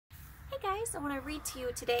guys. I want to read to you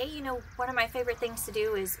today. You know, one of my favorite things to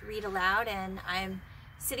do is read aloud, and I'm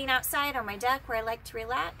sitting outside on my deck where I like to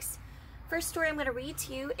relax. First story I'm going to read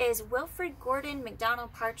to you is Wilfrid Gordon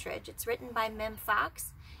McDonald Partridge. It's written by Mem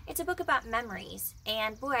Fox. It's a book about memories,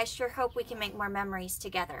 and boy, I sure hope we can make more memories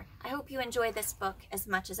together. I hope you enjoy this book as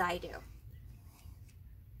much as I do.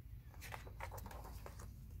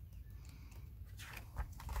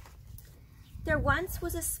 There once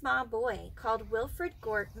was a small boy called Wilfrid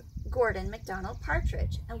Gordon McDonald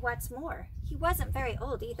Partridge, and what's more, he wasn't very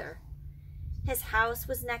old either. His house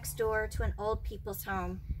was next door to an old people's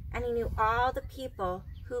home, and he knew all the people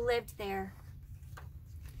who lived there.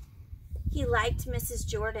 He liked Mrs.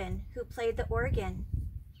 Jordan, who played the organ.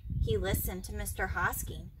 He listened to Mr.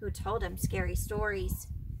 Hosking, who told him scary stories.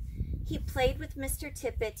 He played with Mr.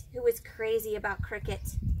 Tippett, who was crazy about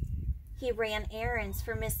cricket. He ran errands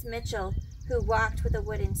for Miss Mitchell, who walked with a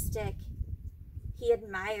wooden stick. He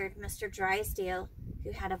admired Mr. Drysdale,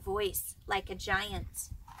 who had a voice like a giant.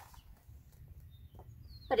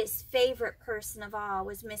 But his favorite person of all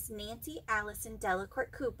was Miss Nancy Allison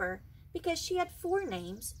Delacourt Cooper, because she had 4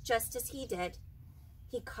 names, just as he did.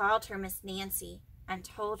 He called her Miss Nancy and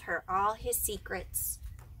told her all his secrets.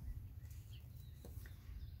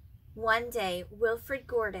 One day, Wilfrid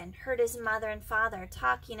Gordon heard his mother and father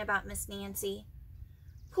talking about Miss Nancy.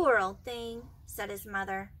 "Poor old thing," said his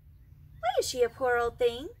mother. "Why is she a poor old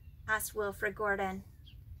thing?" asked Wilfrid Gordon.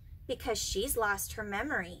 "Because she's lost her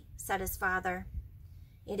memory," said his father.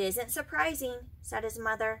 "It isn't surprising," said his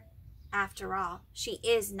mother. "After all, she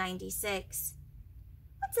is 96.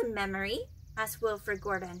 "What's a memory?" asked Wilfrid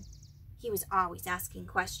Gordon. He was always asking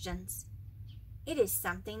questions. "It is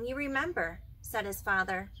something you remember," said his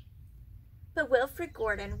father. But Wilfrid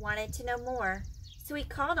Gordon wanted to know more, so he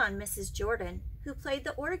called on Mrs. Jordan, who played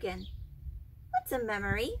the organ. "What's a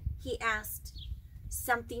memory?" he asked.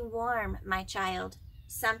 "Something warm, my child,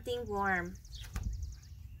 something warm."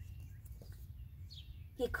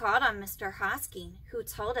 He called on Mr. Hosking, who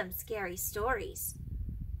told him scary stories.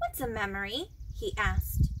 "What's a memory?" he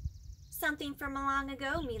asked. "Something from long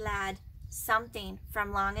ago, me lad, something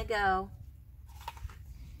from long ago."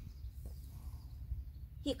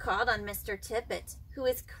 He called on Mr. Tippett, who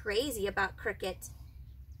is crazy about cricket.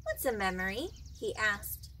 "What's a memory?" he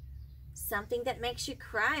asked. "Something that makes you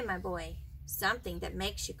cry, my boy, something that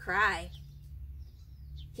makes you cry."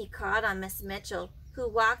 He called on Miss Mitchell, who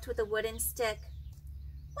walked with a wooden stick.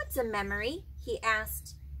 "What's a memory?" he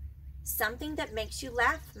asked. "Something that makes you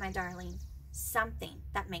laugh, my darling, something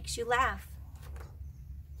that makes you laugh."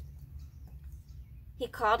 He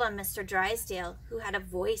called on Mr. Drysdale, who had a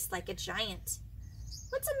voice like a giant.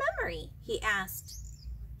 "What's a memory?" he asked.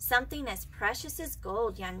 "Something as precious as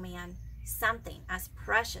gold, young man, something as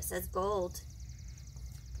precious as gold."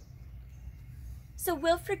 So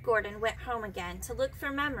Wilfrid Gordon went home again to look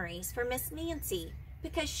for memories for Miss Nancy,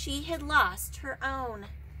 because she had lost her own.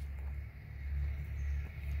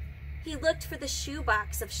 He looked for the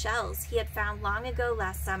shoebox of shells he had found long ago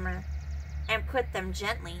last summer and put them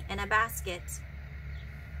gently in a basket.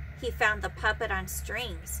 He found the puppet on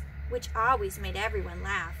strings, which always made everyone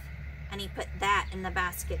laugh, and he put that in the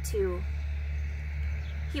basket too.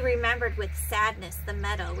 He remembered with sadness the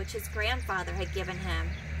medal which his grandfather had given him,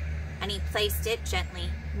 and he placed it gently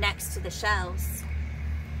next to the shells.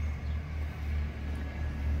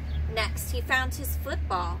 Next, he found his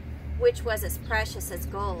football, which was as precious as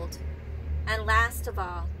gold. And last of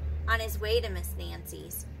all, on his way to Miss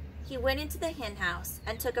Nancy's, he went into the hen house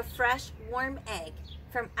and took a fresh, warm egg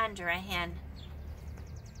from under a hen.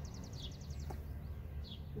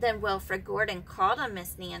 Then Wilfrid Gordon called on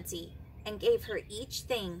Miss Nancy and gave her each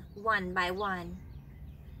thing one by one.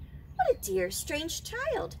 "What a dear, strange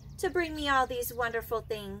child to bring me all these wonderful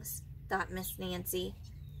things," thought Miss Nancy.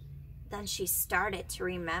 Then she started to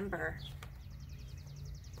remember.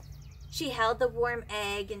 She held the warm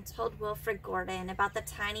egg and told Wilfrid Gordon about the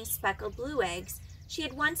tiny speckled blue eggs she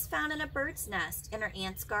had once found in a bird's nest in her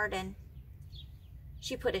aunt's garden.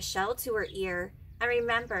 She put a shell to her ear and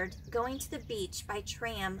remembered going to the beach by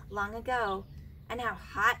tram long ago and how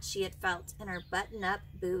hot she had felt in her button-up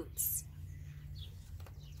boots.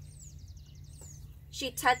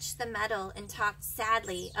 She touched the medal and talked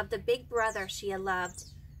sadly of the big brother she had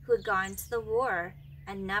loved, who had gone to the war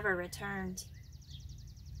and never returned.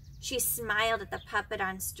 She smiled at the puppet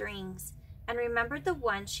on strings and remembered the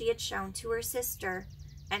one she had shown to her sister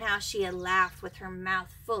and how she had laughed with her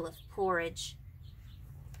mouth full of porridge.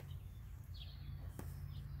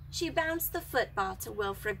 She bounced the football to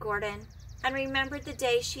Wilfrid Gordon and remembered the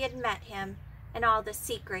day she had met him and all the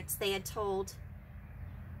secrets they had told.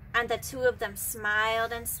 And the two of them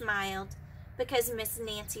smiled and smiled, because Miss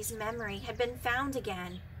Nancy's memory had been found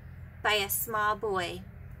again by a small boy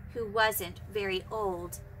who wasn't very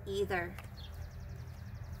old either.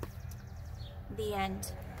 The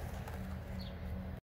end.